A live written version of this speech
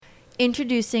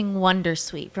Introducing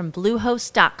Wondersuite from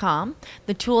Bluehost.com,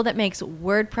 the tool that makes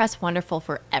WordPress wonderful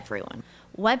for everyone.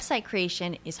 Website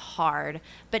creation is hard,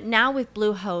 but now with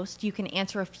Bluehost, you can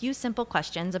answer a few simple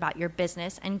questions about your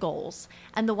business and goals,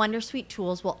 and the Wondersuite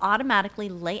tools will automatically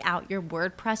lay out your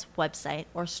WordPress website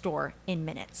or store in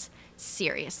minutes.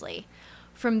 Seriously.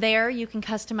 From there, you can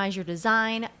customize your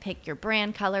design, pick your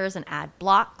brand colors, and add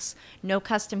blocks. No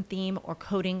custom theme or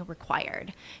coding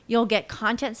required. You'll get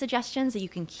content suggestions that you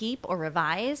can keep or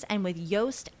revise, and with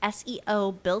Yoast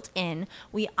SEO built in,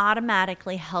 we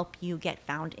automatically help you get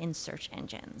found in search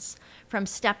engines. From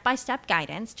step-by-step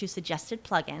guidance to suggested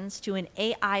plugins to an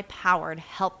AI-powered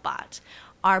help bot,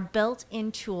 our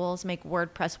built-in tools make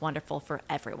WordPress wonderful for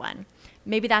everyone.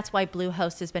 Maybe that's why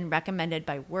Bluehost has been recommended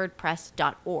by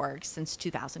WordPress.org since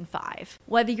 2005.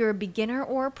 Whether you're a beginner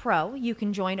or a pro, you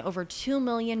can join over 2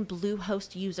 million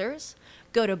Bluehost users.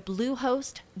 Go to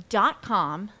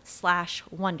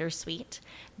bluehost.com/wondersuite.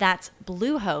 That's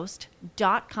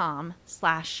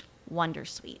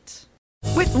bluehost.com/wondersuite.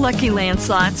 With Lucky Land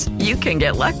Slots, you can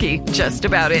get lucky just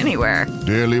about anywhere.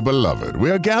 Dearly beloved,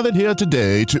 we are gathered here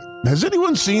today to... Has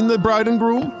anyone seen the bride and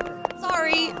groom?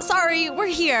 Sorry, we're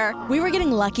here. We were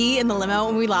getting lucky in the limo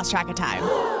and we lost track of time.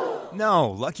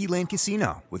 No, Lucky Land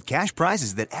Casino, with cash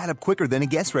prizes that add up quicker than a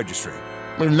guest registry.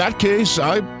 In that case,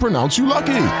 I pronounce you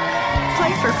lucky.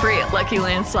 Play for free at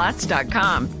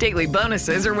LuckyLandSlots.com. Daily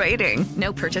bonuses are waiting.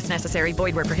 No purchase necessary.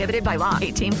 Void where prohibited by law.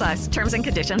 18+. Terms and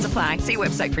conditions apply. See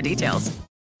website for details.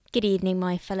 Good evening,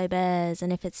 my fellow bears,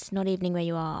 and if it's not evening where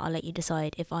you are, I'll let you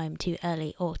decide if I'm too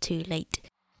early or too late.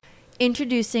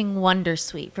 Introducing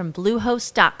Wondersuite from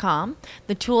Bluehost.com,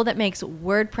 the tool that makes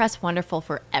WordPress wonderful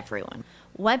for everyone.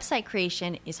 Website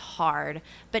creation is hard,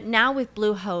 but now with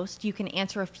Bluehost, you can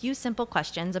answer a few simple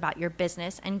questions about your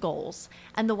business and goals,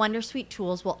 and the Wondersuite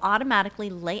tools will automatically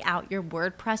lay out your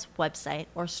WordPress website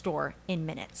or store in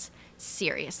minutes.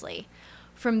 Seriously.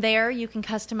 From there, you can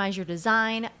customize your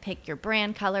design, pick your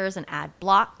brand colors, and add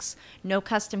blocks. No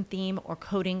custom theme or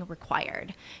coding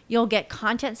required. You'll get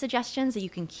content suggestions that you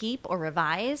can keep or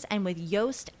revise, and with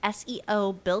Yoast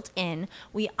SEO built in,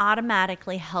 we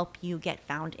automatically help you get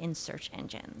found in search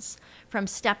engines. From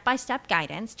step-by-step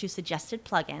guidance to suggested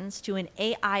plugins to an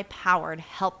AI-powered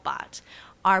help bot,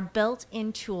 our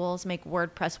built-in tools make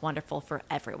WordPress wonderful for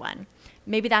everyone.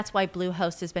 Maybe that's why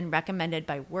Bluehost has been recommended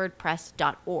by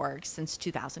WordPress.org since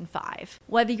 2005.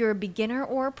 Whether you're a beginner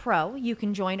or a pro, you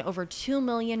can join over 2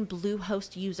 million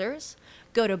Bluehost users.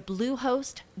 Go to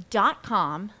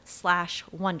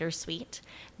bluehost.com/wondersuite.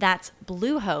 That's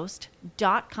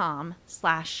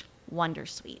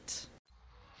bluehost.com/wondersuite.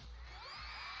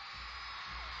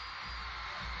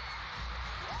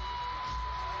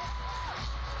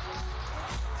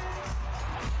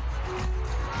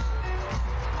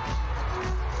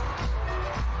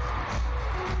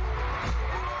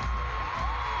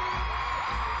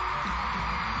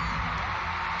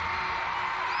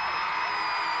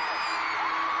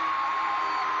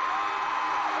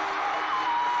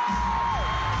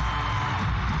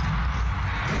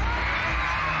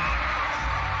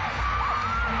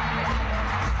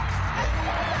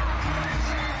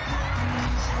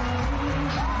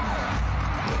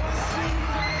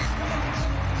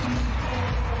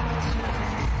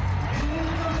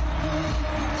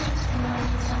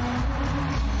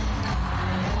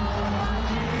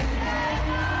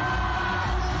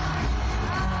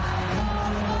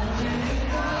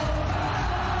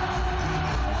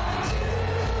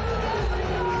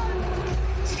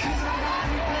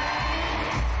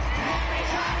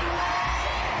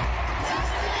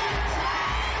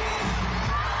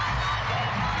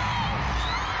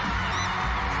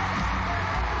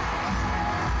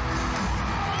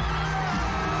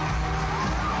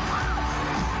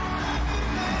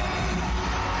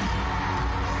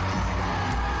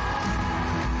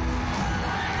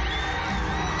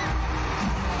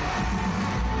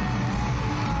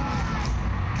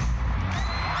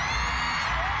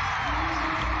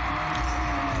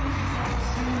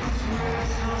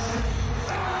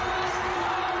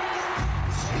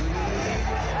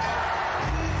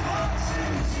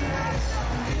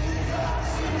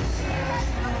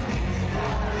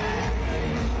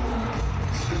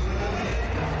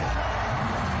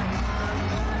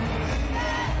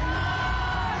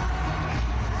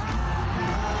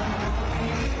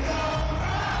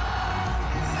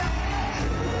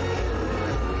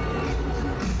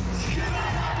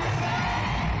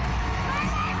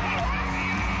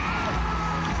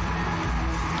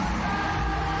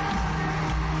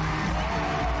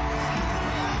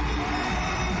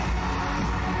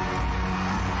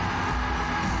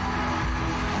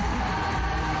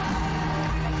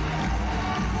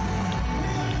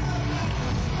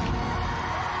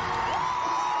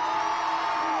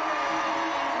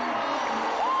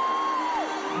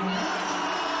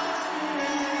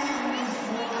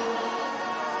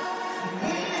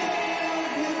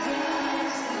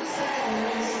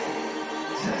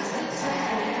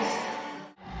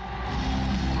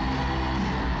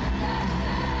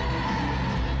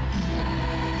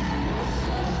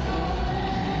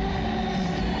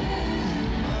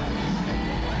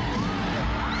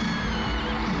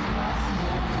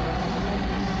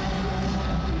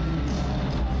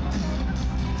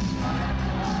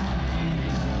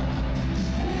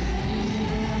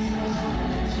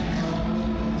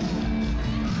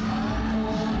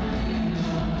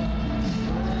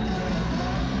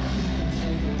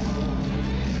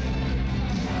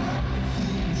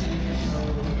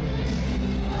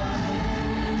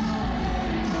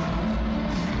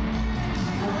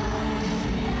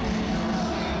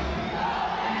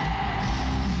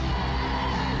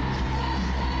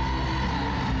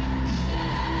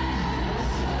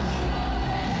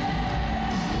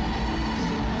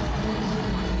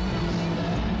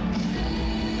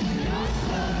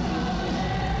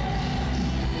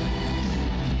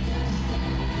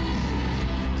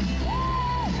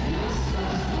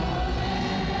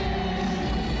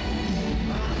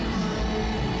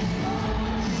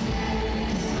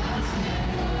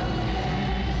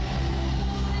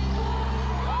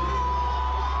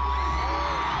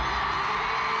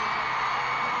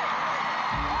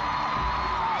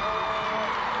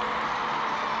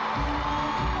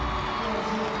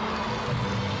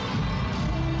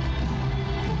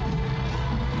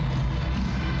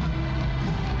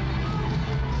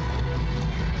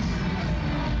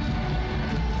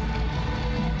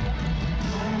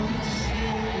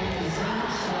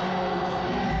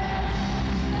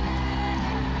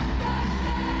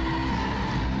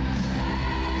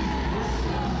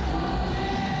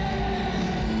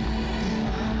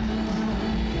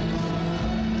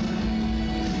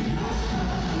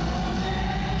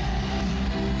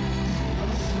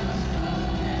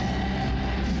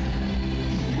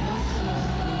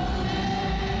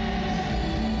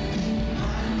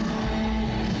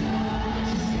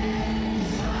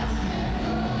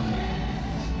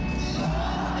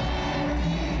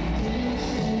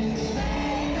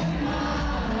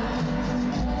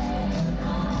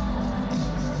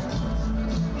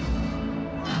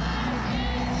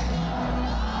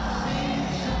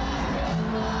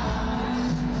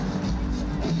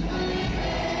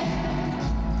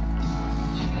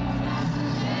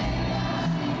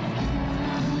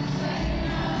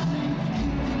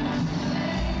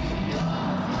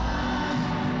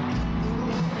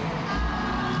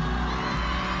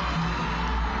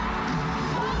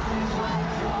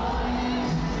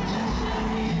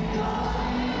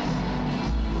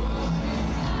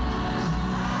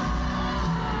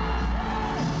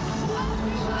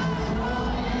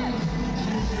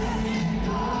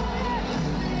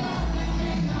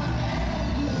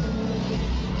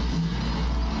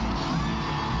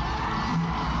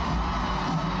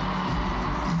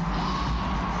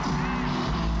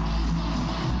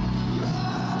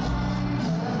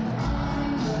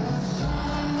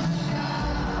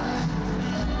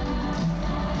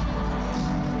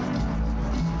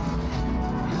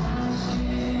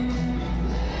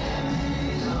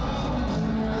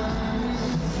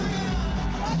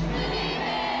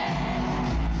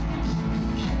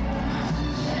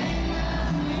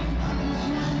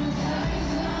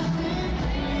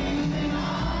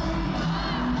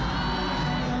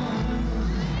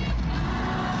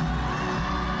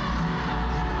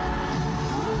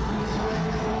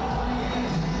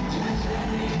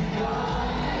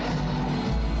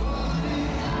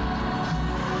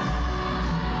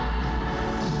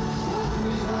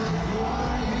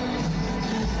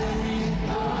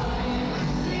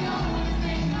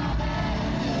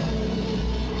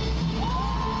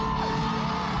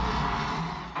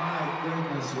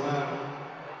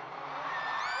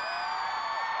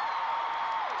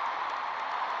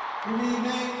 Good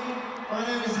evening. My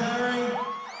name is Harry.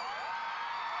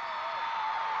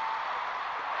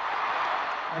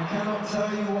 I cannot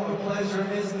tell you what a pleasure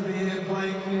it is to be here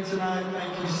playing for you tonight.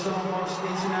 Thank you so much,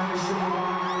 each and every single one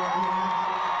of you right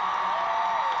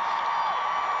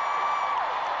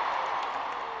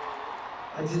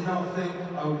here. I did not think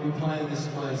I would be playing this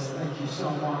place. Thank you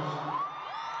so much.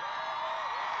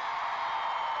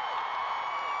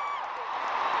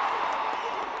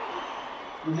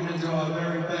 We're going to do our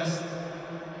very best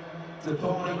to put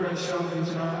on a great show for you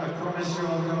tonight. I promise you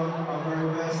I'll do our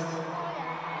very best.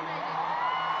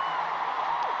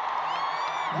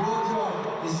 Your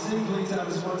job is simply to have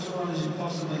as much fun as you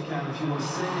possibly can. If you want to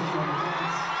sing, if you want to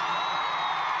dance,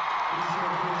 please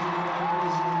feel free to do whatever it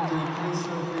is you want to do. Please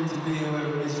feel free to be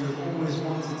whoever it is you have always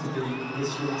wanted to be in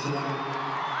this room tonight.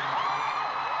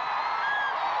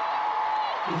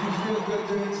 If you feel good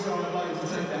doing so, I'd like to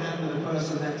take the hand of the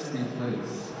person next to you,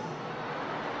 please.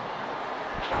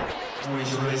 I want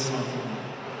you to raise them up for me.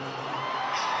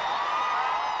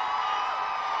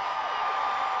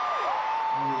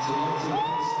 I want you to look to the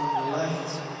person on the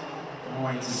left. I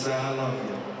want you to say, I love you.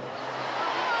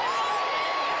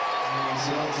 I want you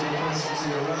to look to the person to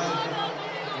your right.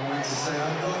 I want you to say, I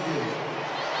love you.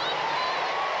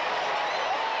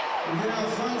 We're going to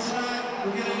have fun tonight.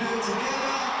 We're going to do it together.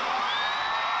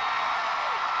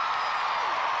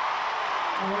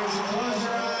 I want you to close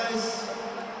your eyes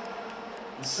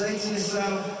and say to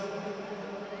yourself,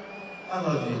 I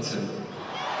love you too.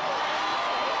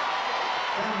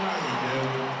 Damn right you do.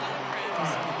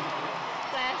 Alright.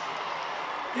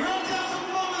 You're all to have some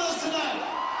fun with us tonight.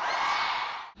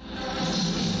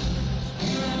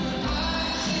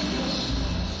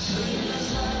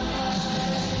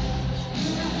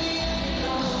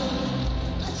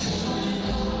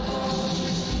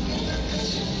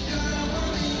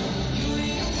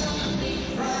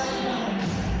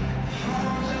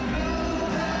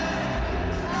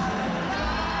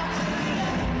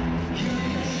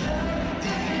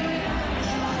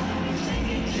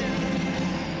 Take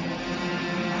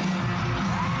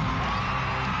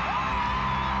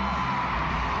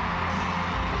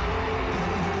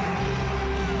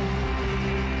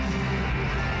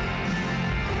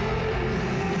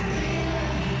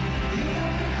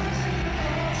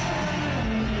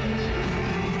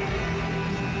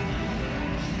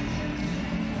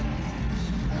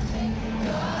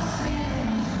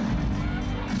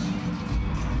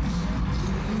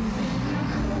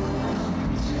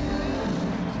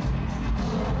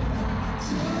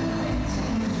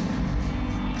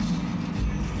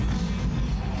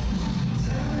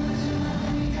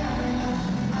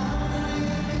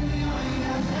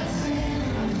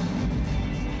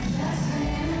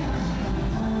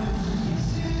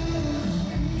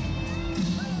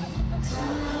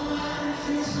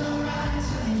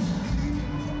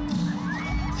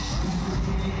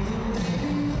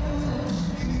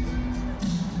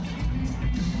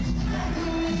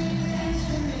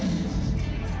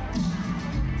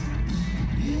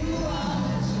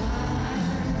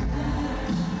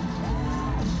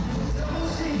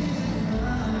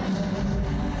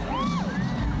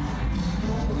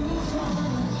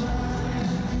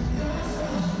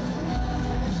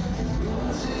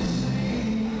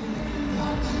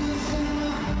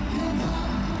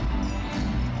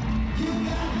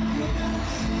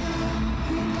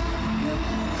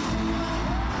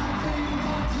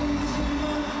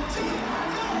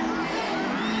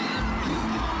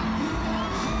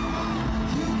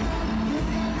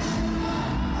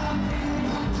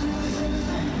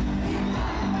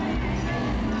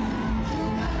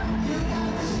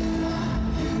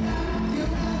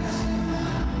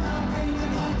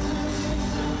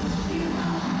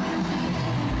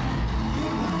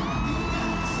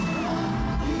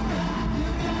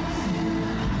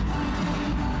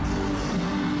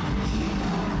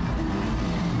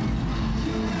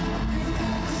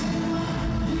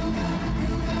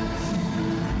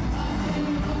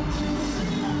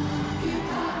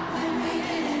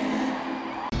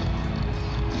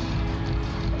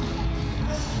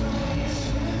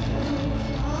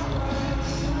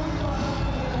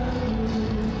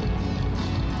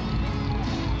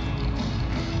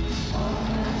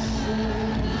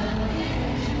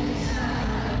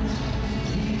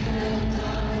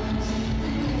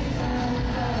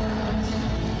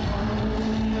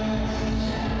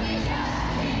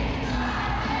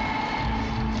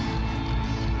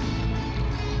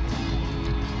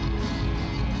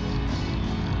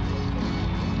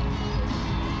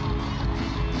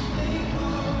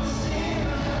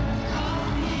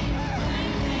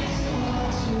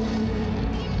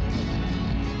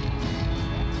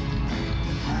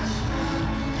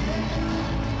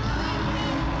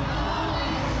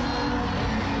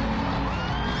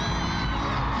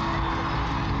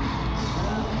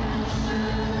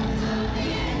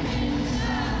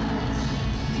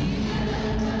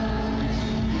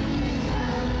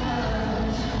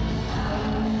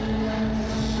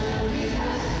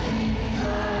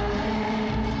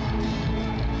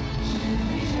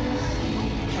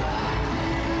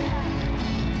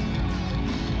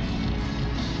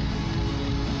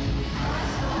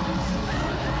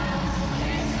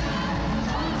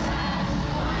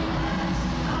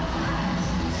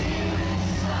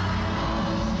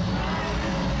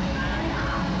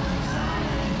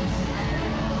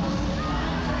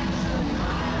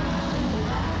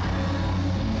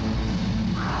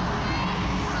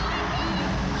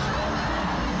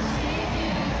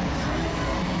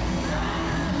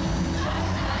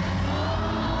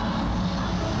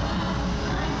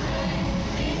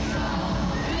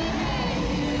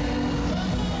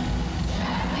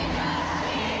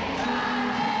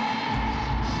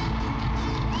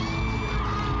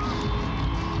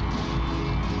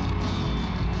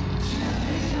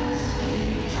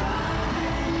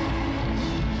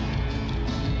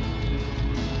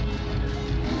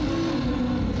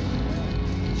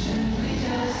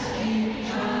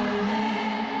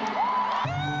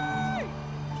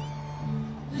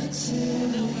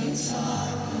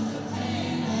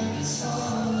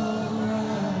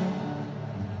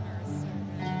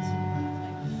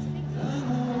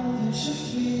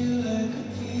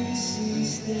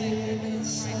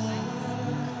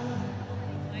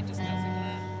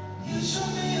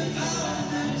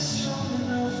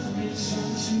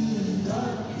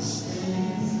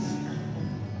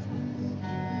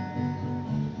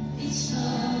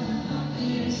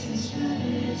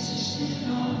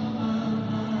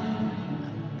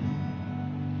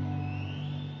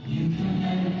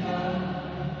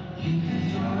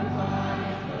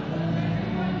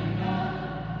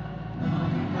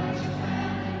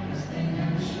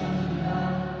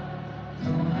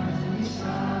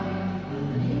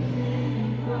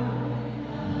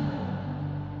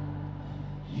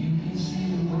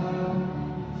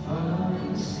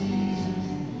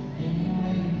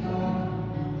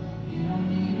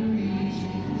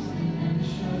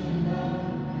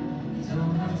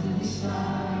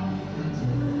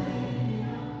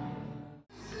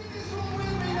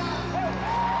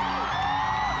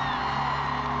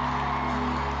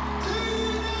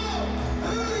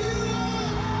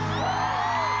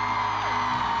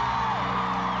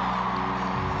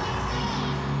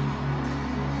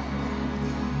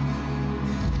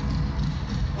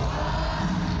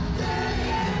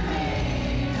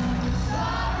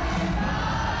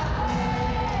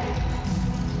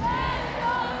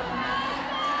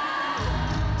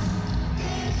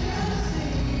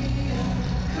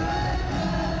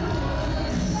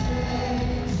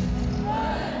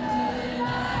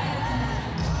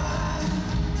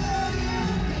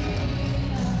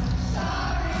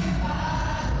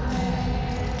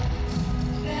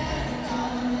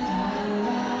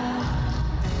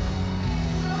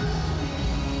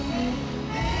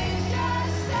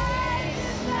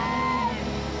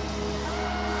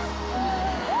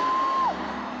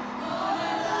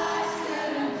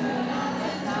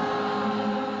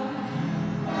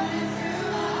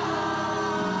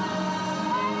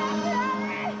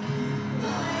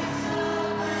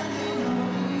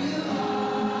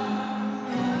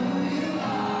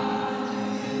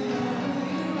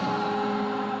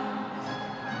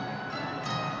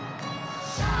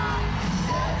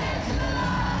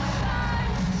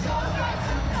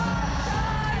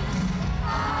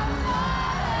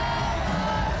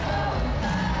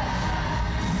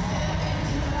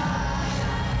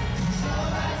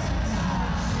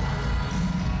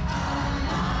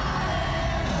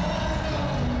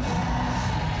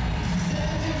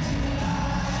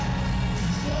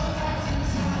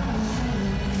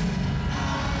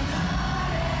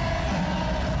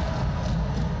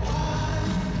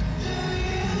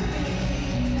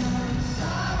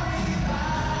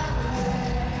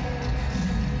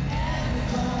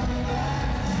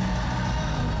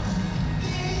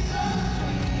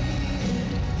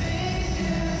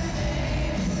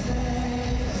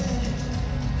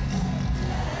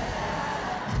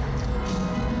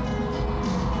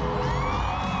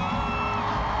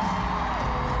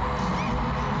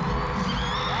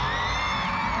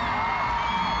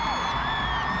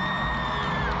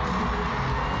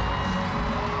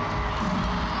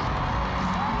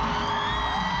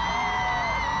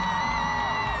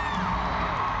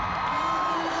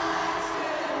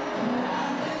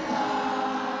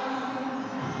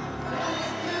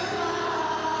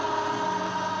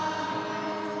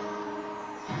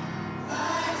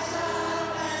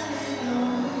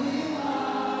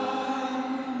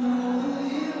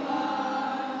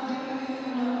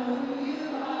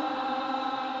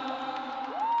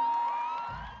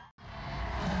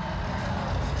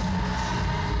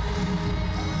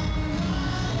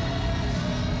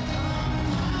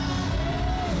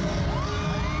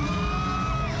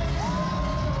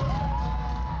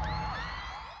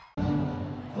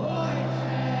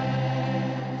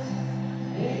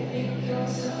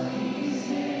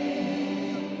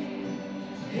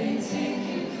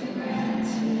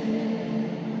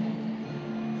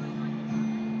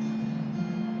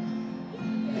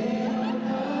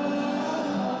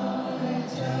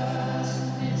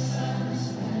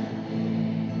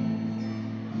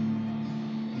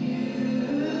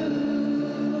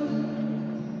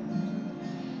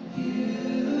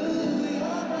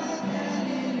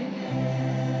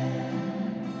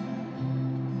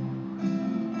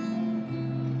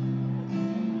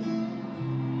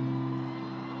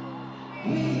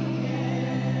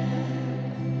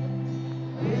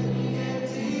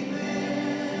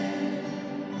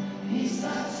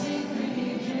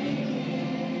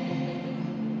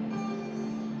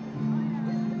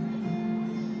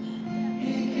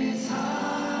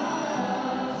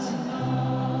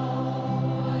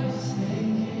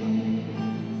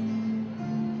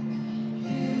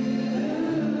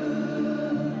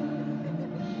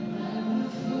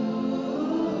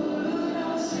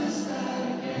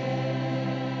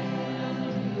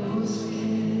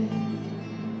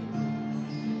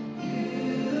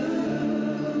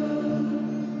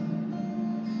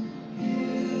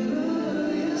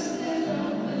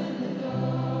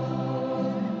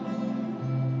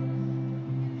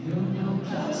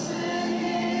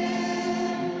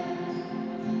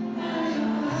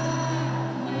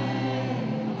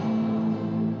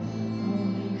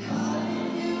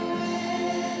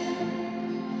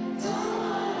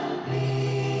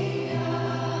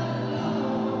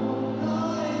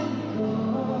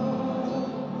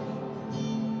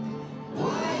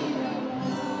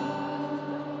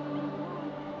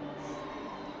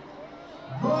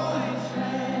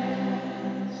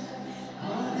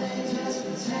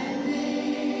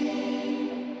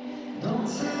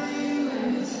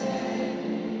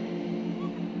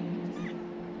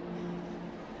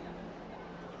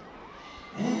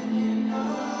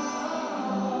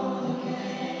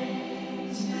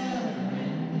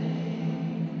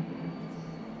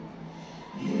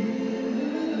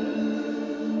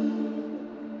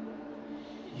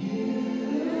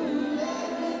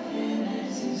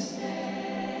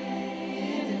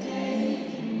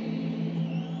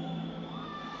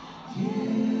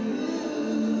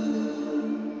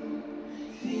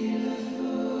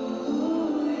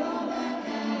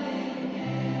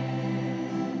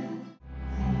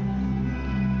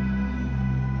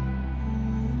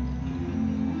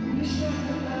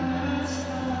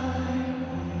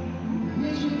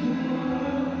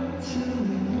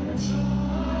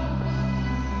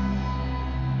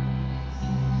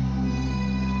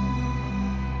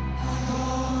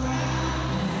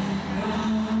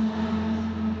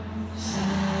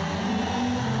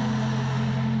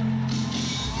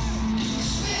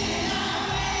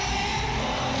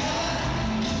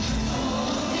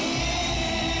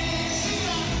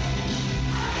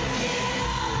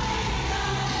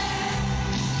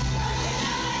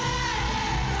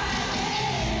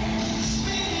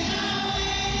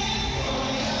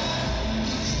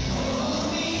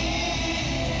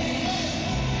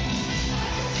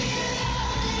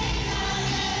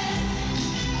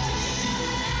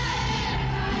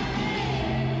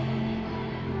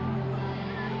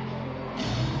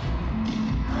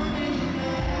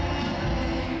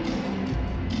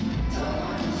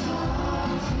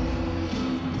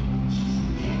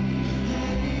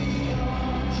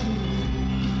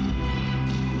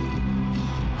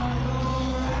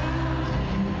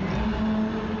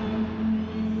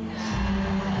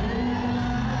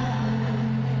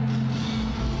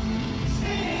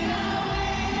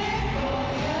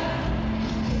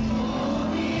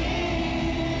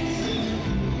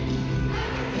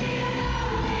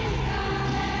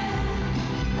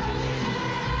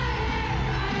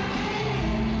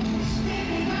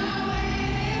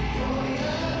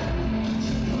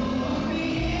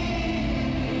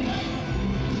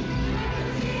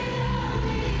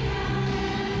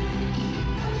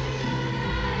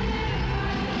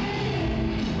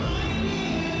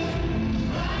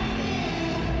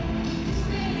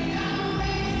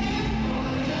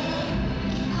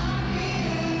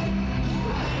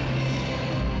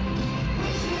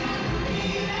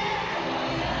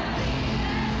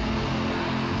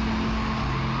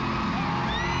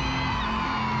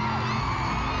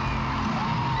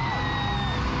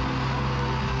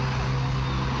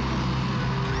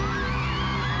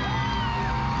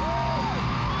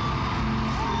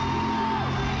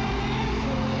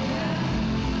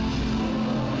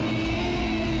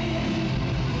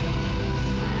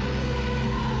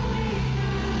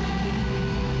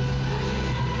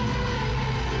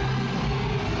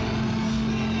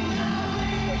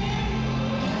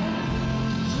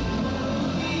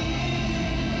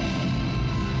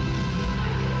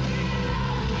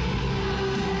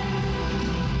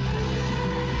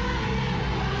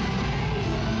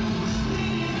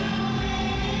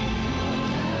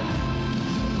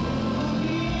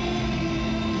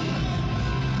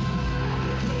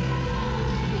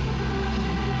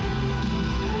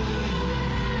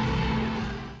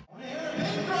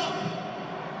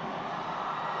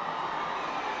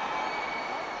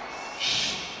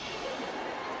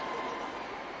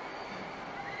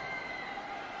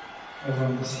over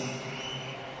on the sea.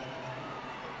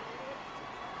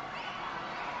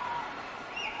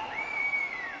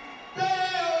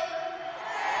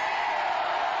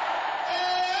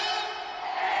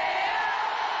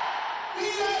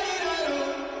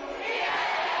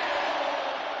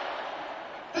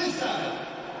 This side.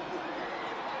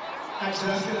 Actually,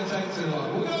 that's going to take too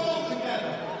long. We'll go all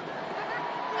together.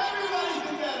 Everybody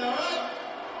together, all right?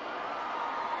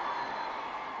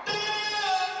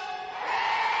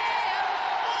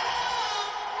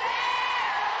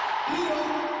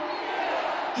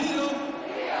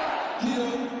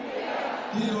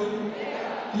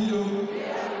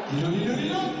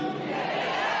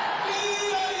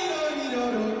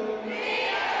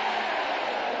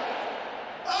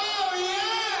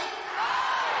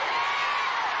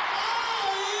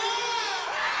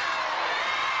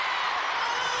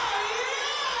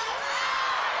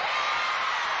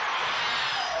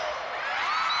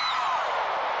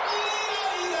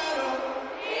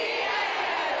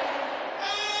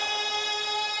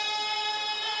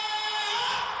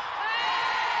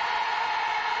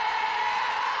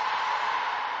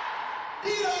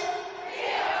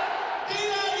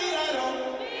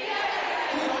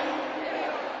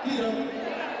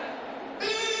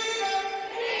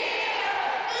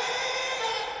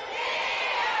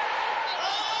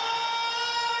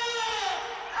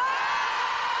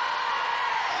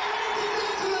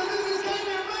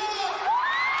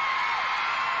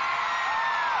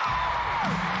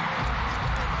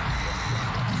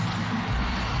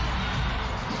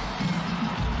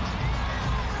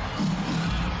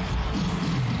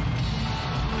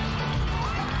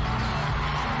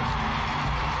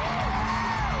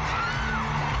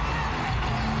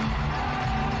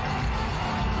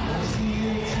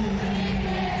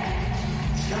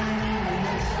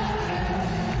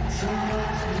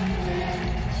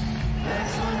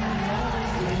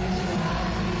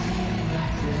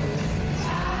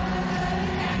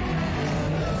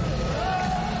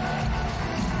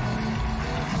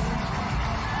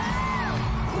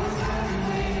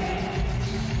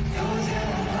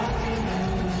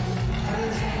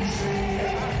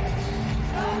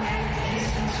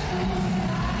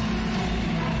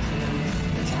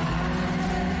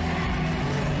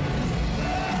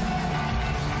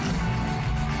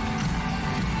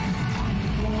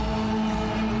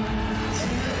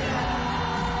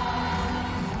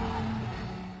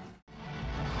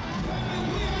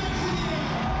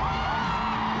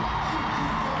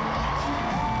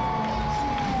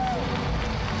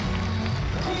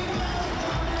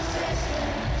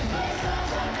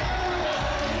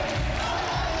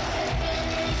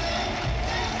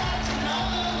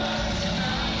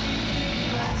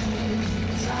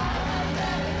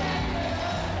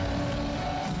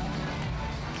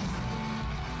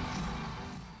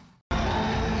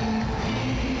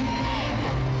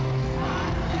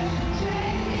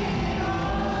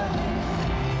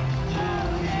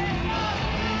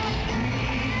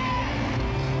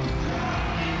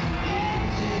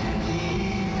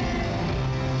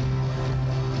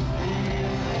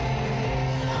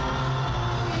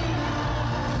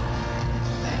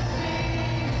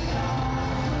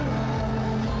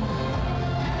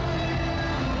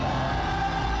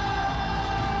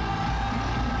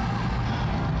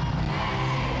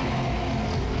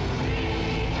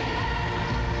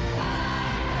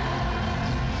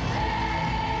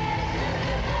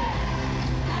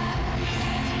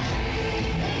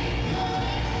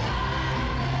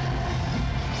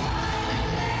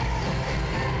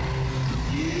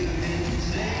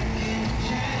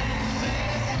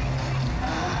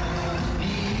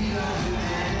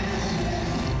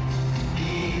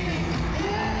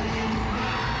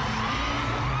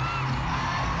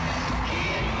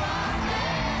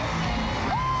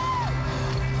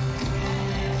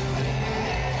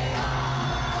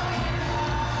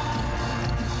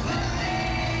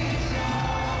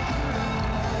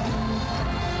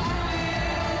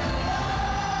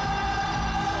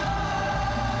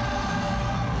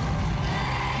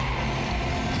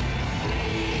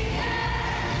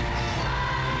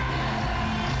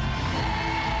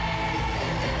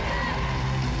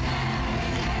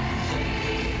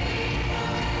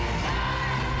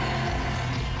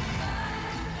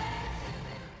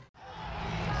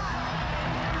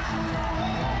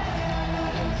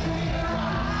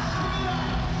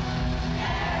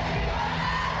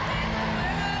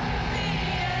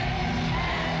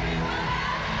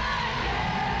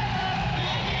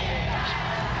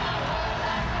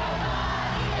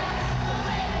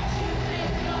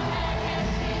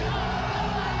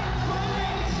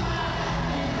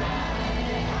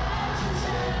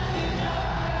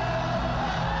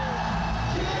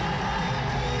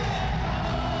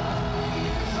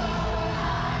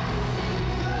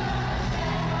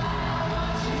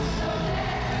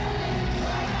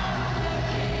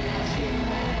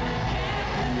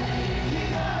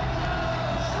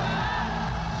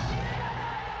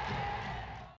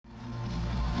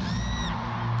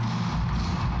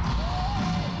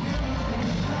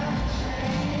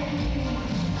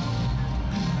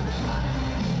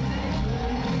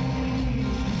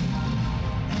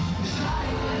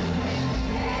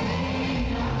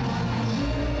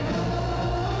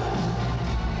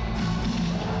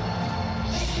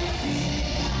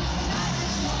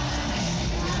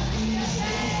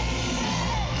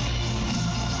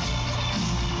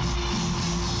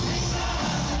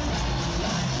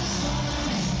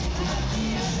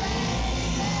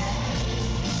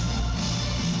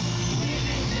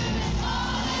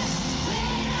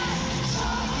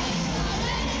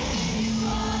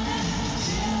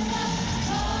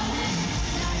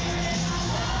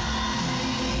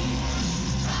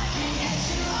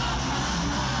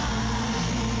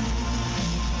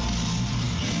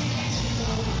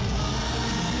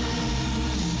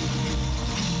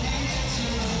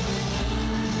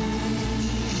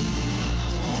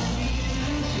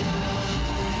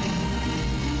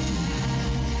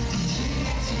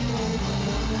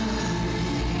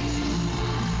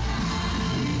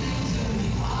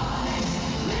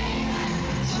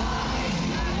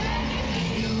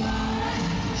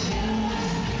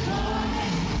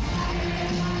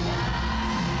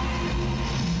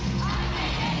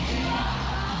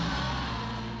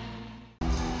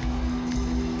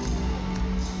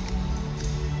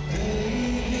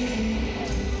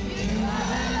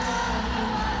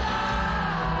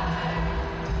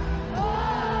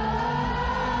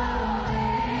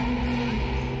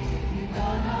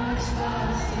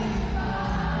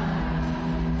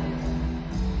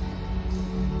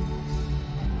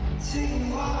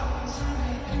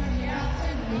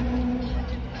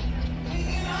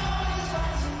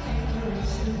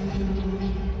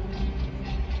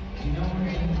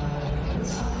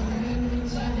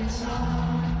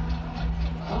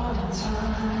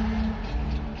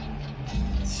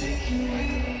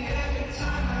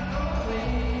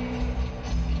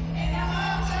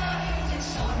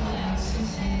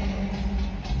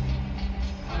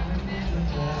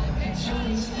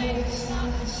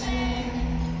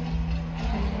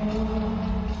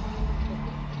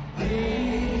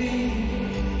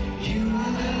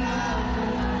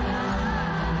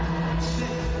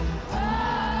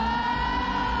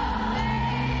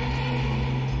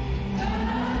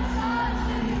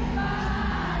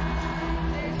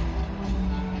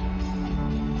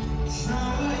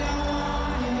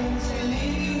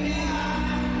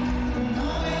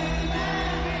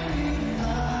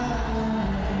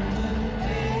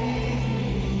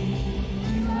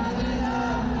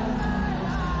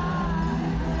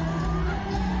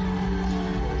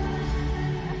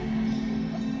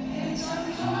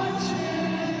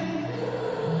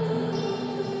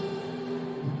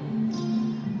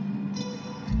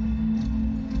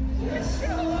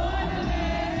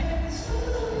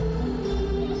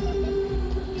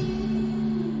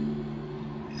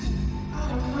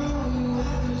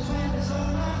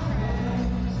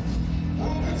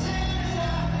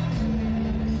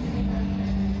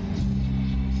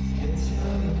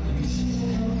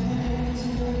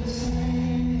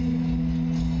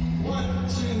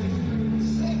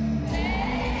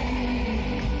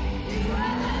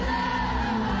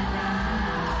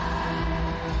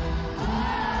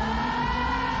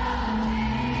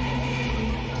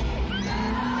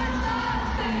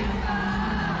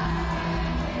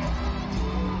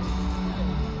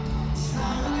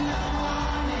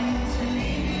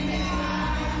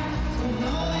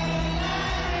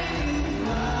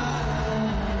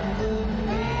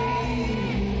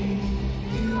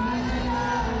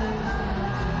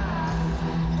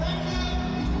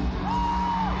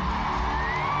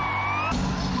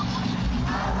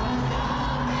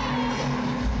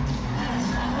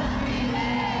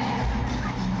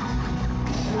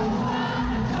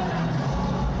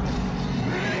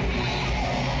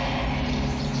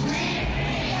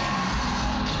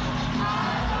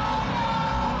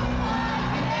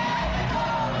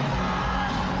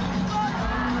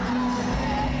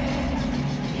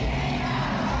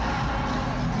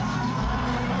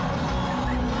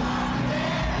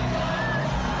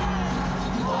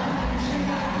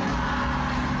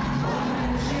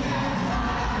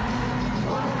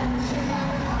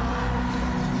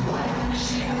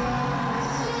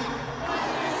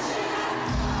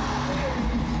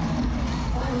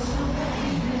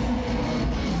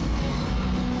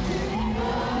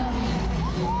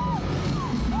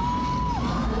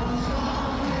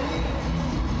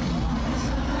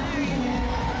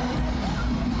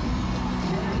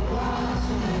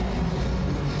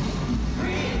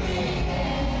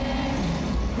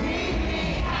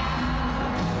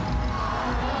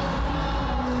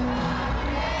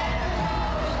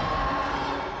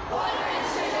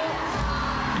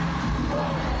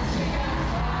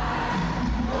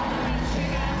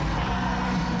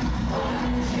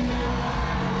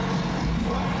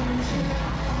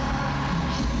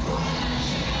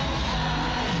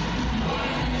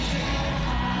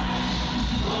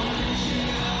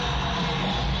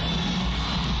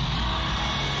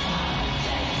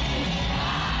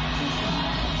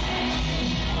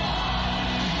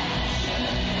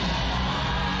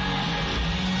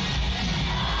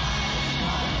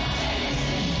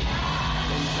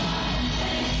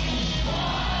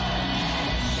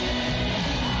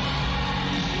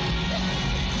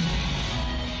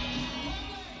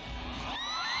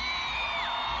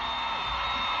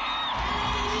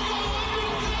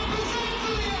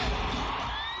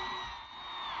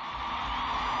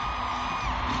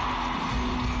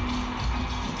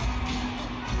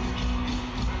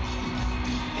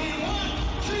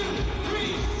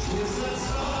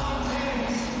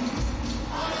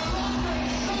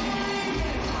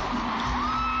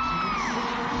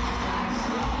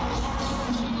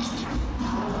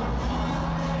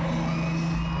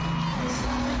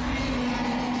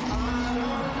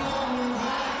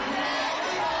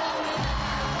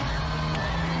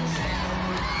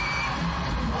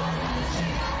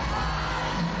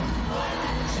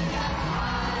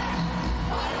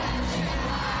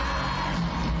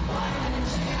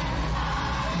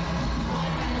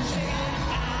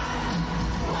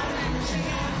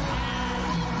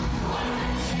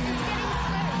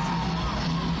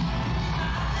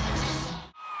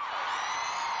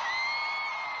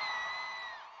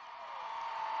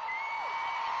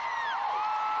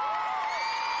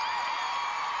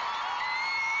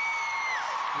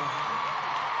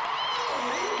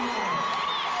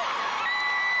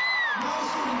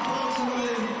 bottom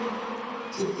end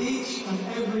to each and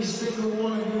every single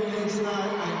one of you here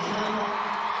tonight. I cannot.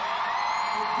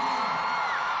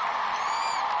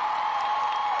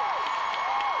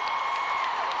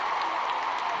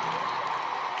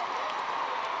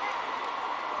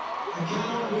 I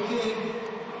cannot begin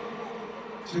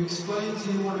to explain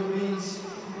to you what it means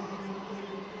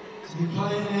to be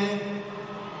playing here.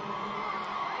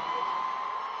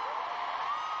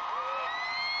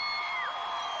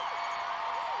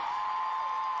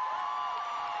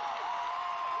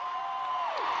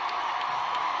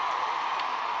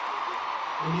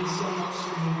 It means so much to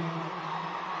me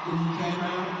that you came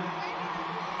out.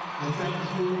 I thank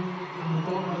you from the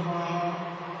bottom of my heart.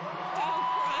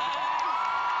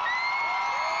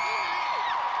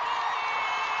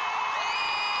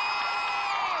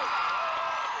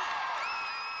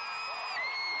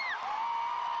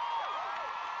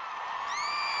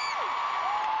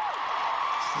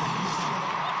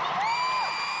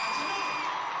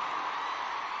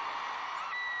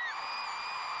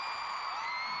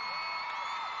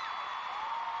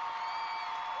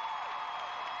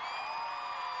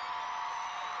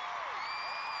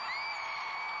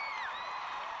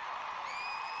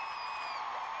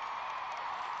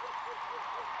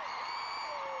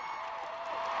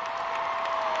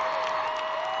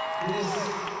 This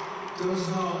does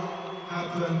not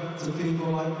happen to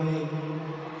people like me.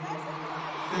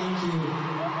 Thank you.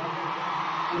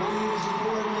 Whether you've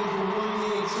supported me for 1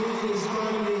 year, 2 years,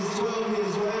 5 years, 12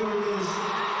 years, whatever it is.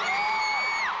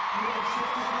 You have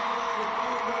changed my life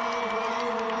over and over and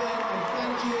over again. I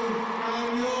thank you. I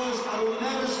am yours. I will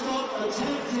never stop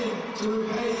attempting to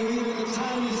repay you even the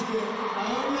tiniest bit. I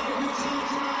hope you had a good time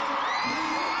tonight.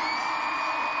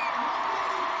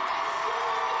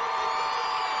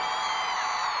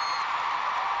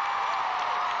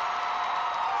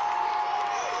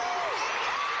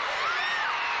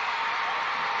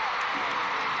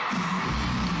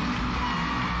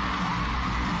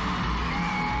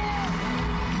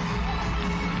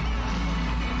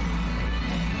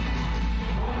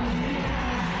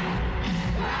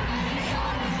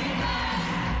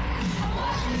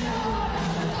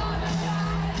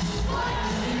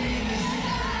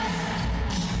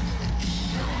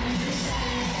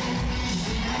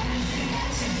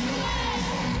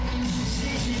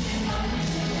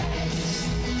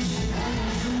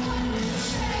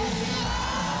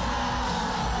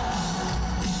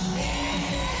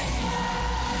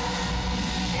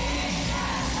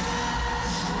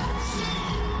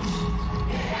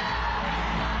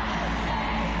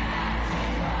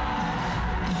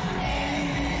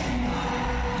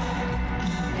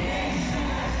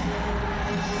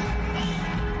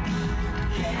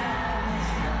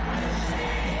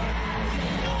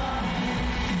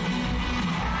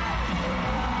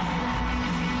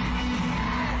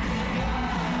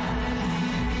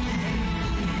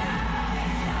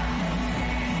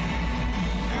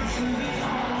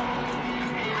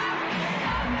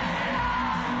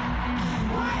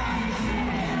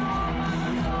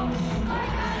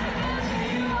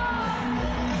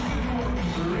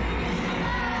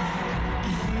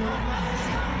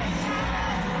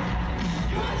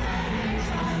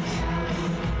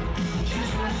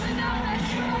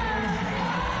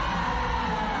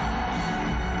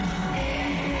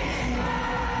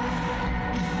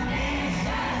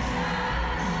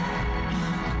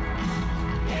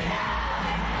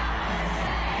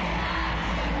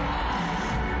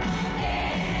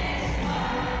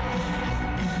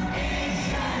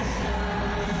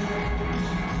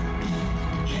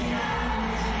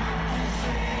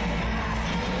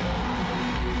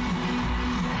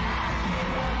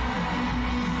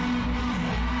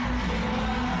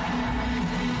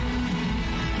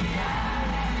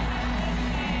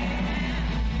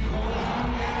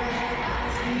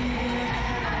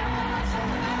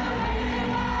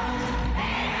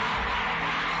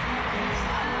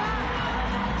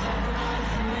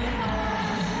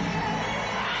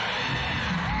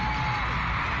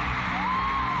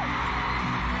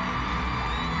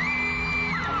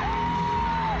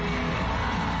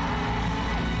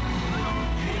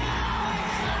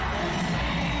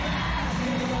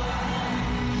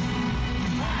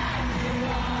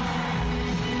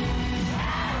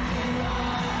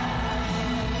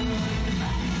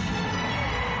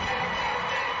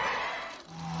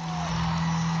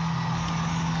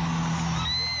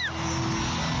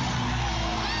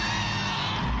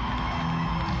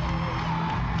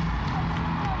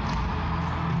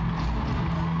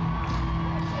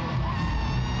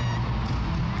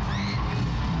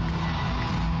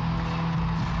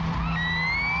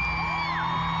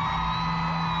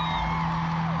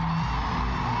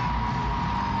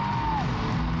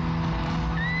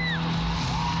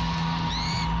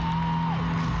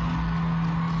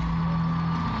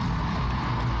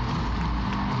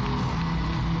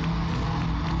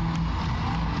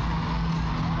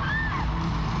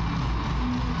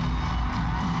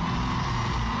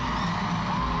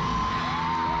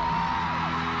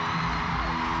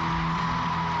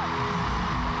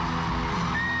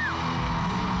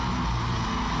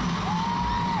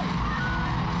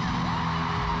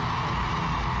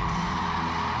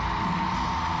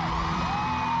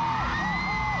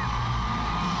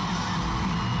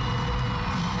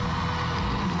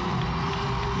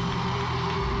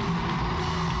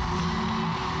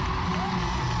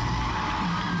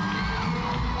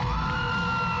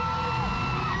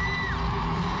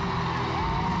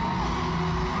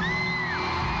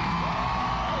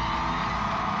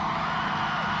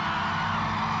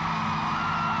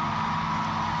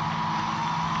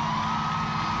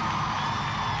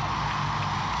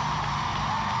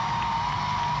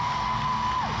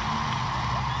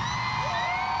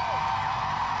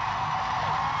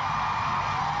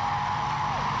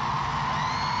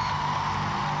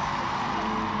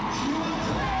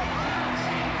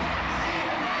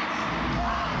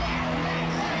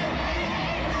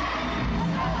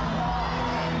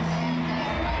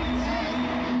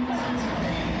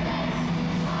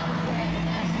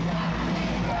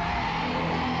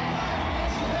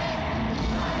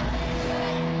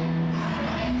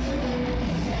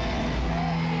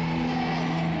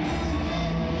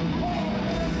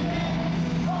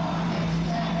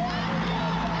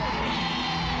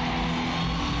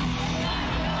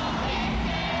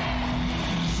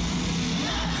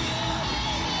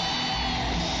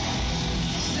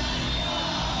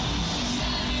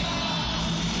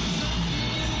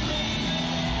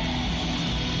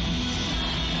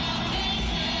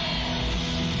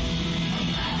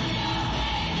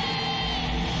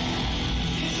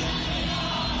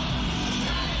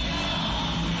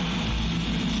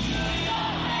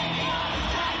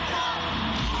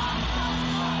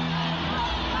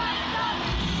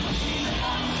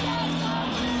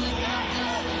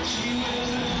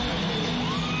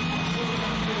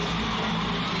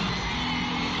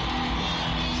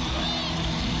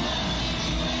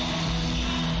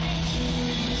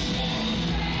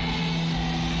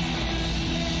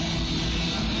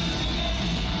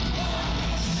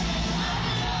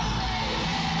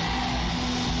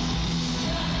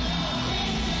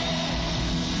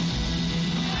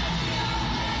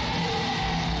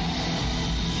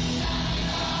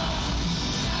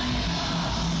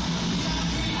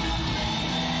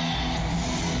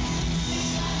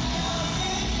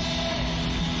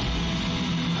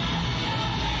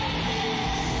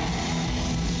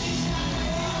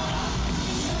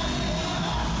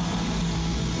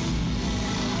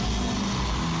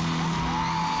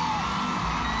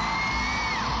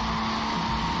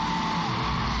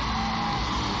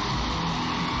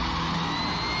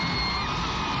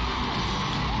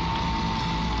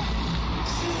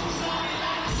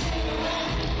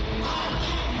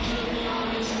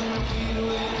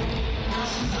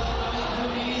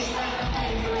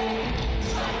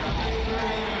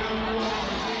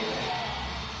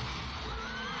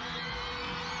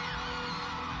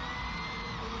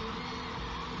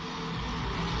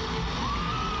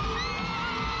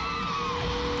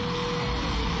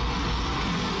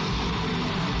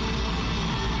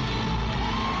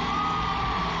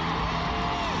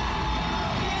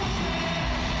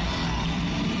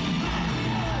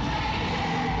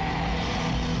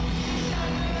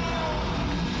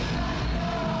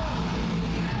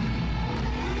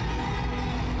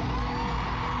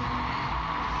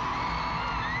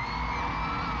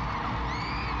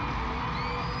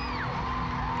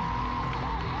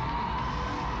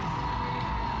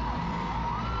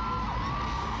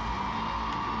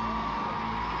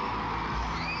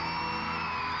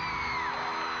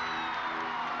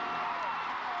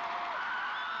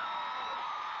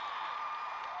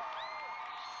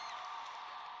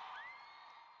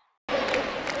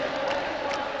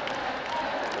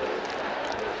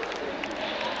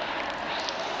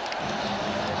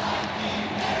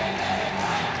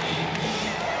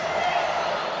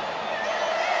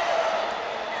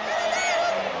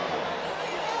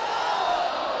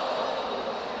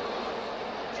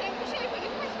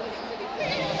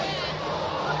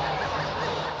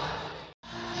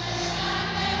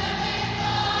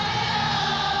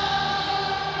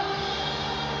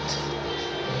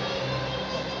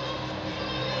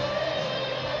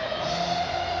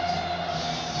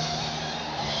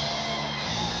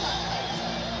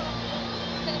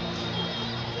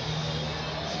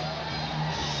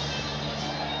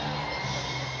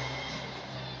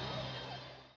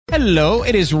 Hello,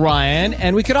 it is Ryan,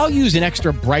 and we could all use an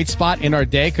extra bright spot in our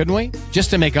day, couldn't we? Just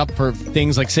to make up for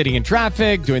things like sitting in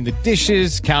traffic, doing the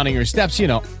dishes, counting your steps, you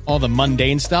know, all the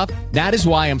mundane stuff. That is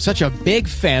why I'm such a big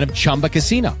fan of Chumba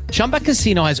Casino. Chumba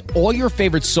Casino has all your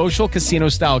favorite social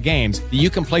casino-style games that you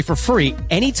can play for free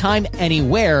anytime,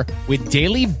 anywhere with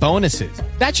daily bonuses.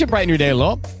 That should brighten your day a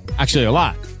little. Actually, a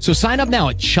lot. So sign up now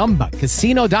at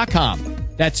ChumbaCasino.com.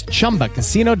 That's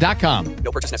ChumbaCasino.com.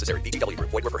 No purchase necessary. VGW Group.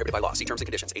 Void where prohibited by law. See terms and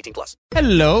conditions. 18+.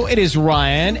 Hello, it is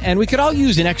Ryan, and we could all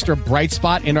use an extra bright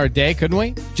spot in our day, couldn't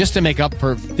we? Just to make up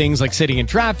for things like sitting in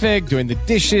traffic, doing the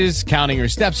dishes, counting your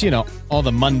steps, you know, all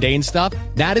the mundane stuff.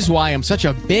 That is why I'm such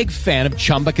a big fan of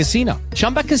Chumba Casino.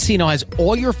 Chumba Casino has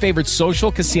all your favorite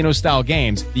social casino-style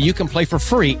games that you can play for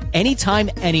free anytime,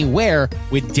 anywhere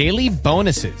with daily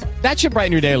bonuses. That should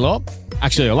brighten your day a little.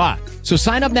 Actually, a lot. So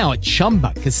sign up now at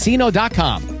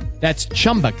ChumbaCasino.com. That's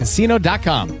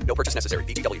ChumbaCasino.com. No purchase necessary.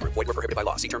 VGW Group. Void where prohibited by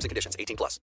law. See terms and conditions. 18+.